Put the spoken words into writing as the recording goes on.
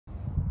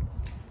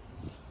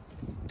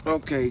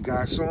Okay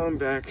guys, so I'm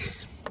back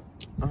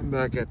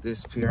at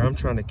this pier. I'm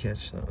trying to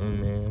catch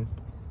something, man.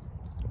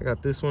 I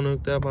got this one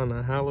hooked up on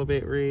a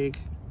halibut rig.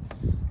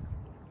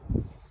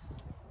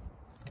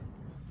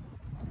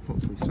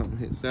 Hopefully something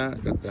hits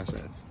that. That's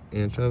an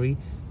anchovy.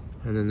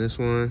 And then this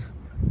one,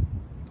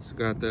 it's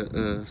got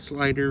the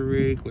slider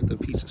rig with a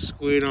piece of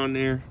squid on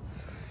there.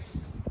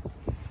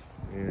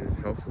 And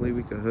hopefully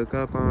we can hook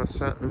up on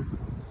something.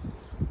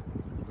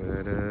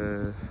 But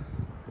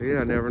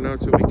yeah, I never know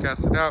till we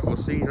cast it out. We'll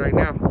see right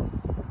now.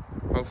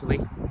 Hopefully.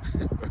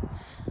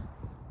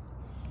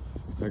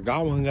 I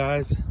got one,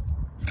 guys.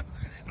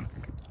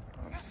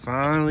 I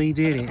finally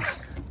did it.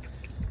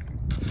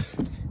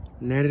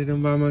 Netted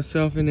them by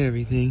myself and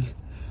everything.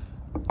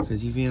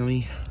 Cause you feel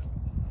me?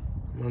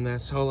 I'm on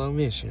that solo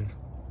mission.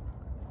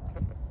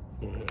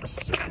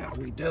 That's just how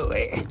we do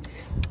it.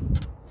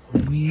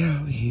 When we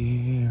out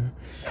here.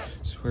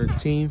 Squirt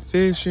team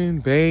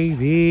fishing,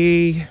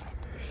 baby.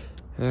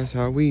 That's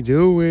how we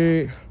do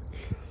it.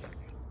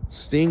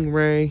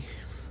 Stingray.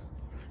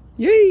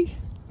 Yay!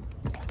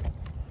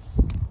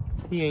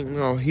 He ain't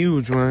no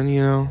huge one,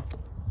 you know.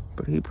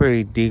 But he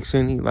pretty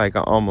decent. He like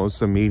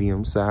almost a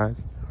medium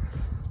size.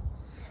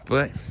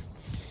 But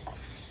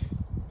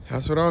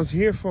that's what I was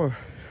here for.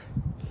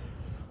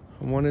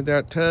 I wanted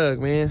that tug,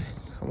 man.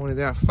 I wanted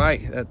that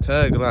fight, that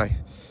tug life.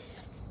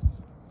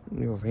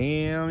 You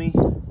feel me?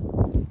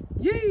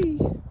 Yay!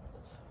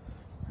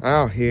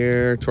 Out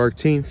here, twerk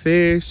team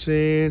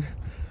fishing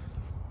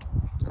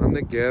on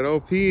the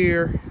ghetto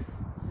pier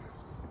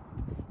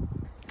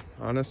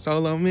on a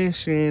solo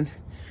mission.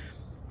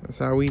 That's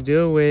how we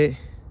do it.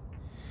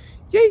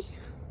 Yay!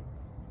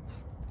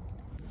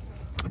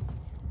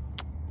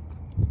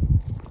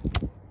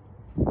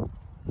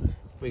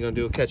 We gonna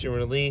do a catch and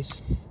release.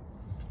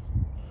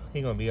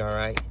 He gonna be all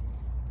right.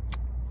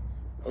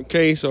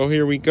 Okay, so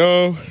here we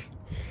go.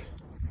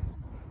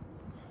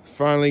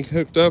 Finally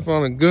hooked up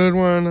on a good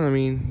one. I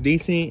mean,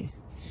 decent.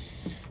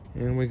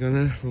 And we're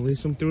gonna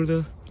release him through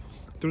the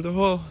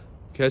hole.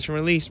 Catch and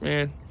release,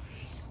 man.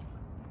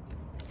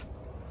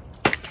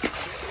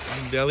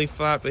 Belly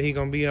flap, but he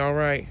gonna be all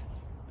right.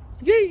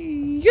 Yay!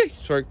 Yay!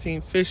 Shark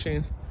team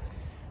fishing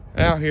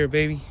out here,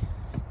 baby.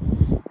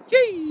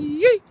 Yay!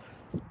 Yay!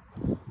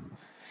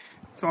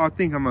 So I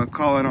think I'm gonna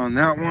call it on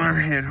that one.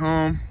 Head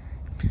home.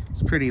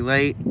 It's pretty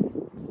late.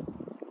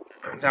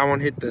 That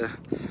one hit the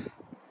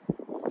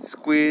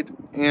squid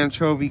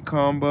anchovy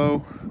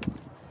combo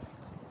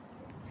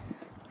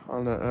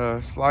on the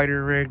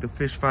slider rig, the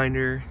fish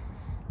finder,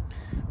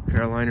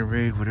 Carolina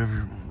rig,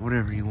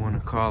 whatever you want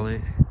to call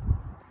it.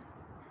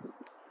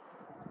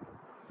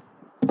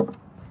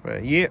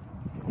 But yeah,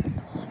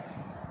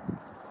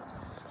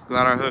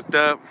 glad I hooked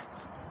up.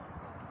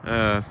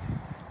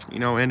 You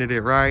know, ended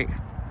it right.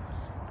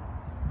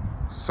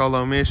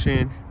 Solo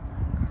mission.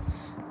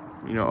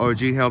 You know, OG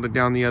held it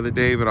down the other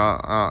day, but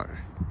I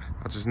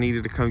just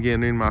needed to come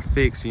get in my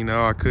fix. You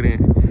know, I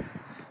couldn't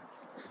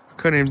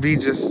be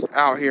just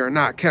out here and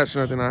not catch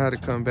nothing. I had to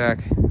come back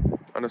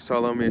on a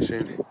solo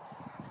mission,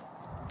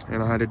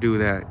 and I had to do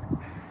that.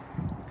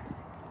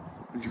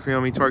 Did you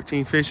feel me? Twerk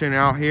team fishing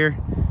out here.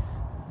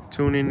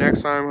 Tune in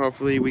next time.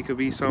 Hopefully we could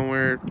be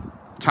somewhere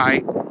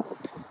tight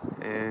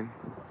and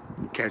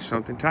catch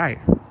something tight.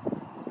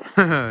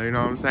 You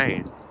know what I'm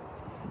saying?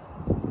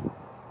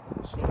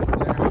 So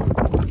yeah,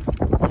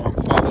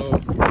 follow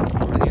my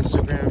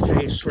Instagram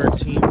page, Twerk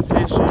Team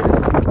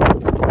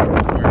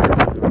Fishing.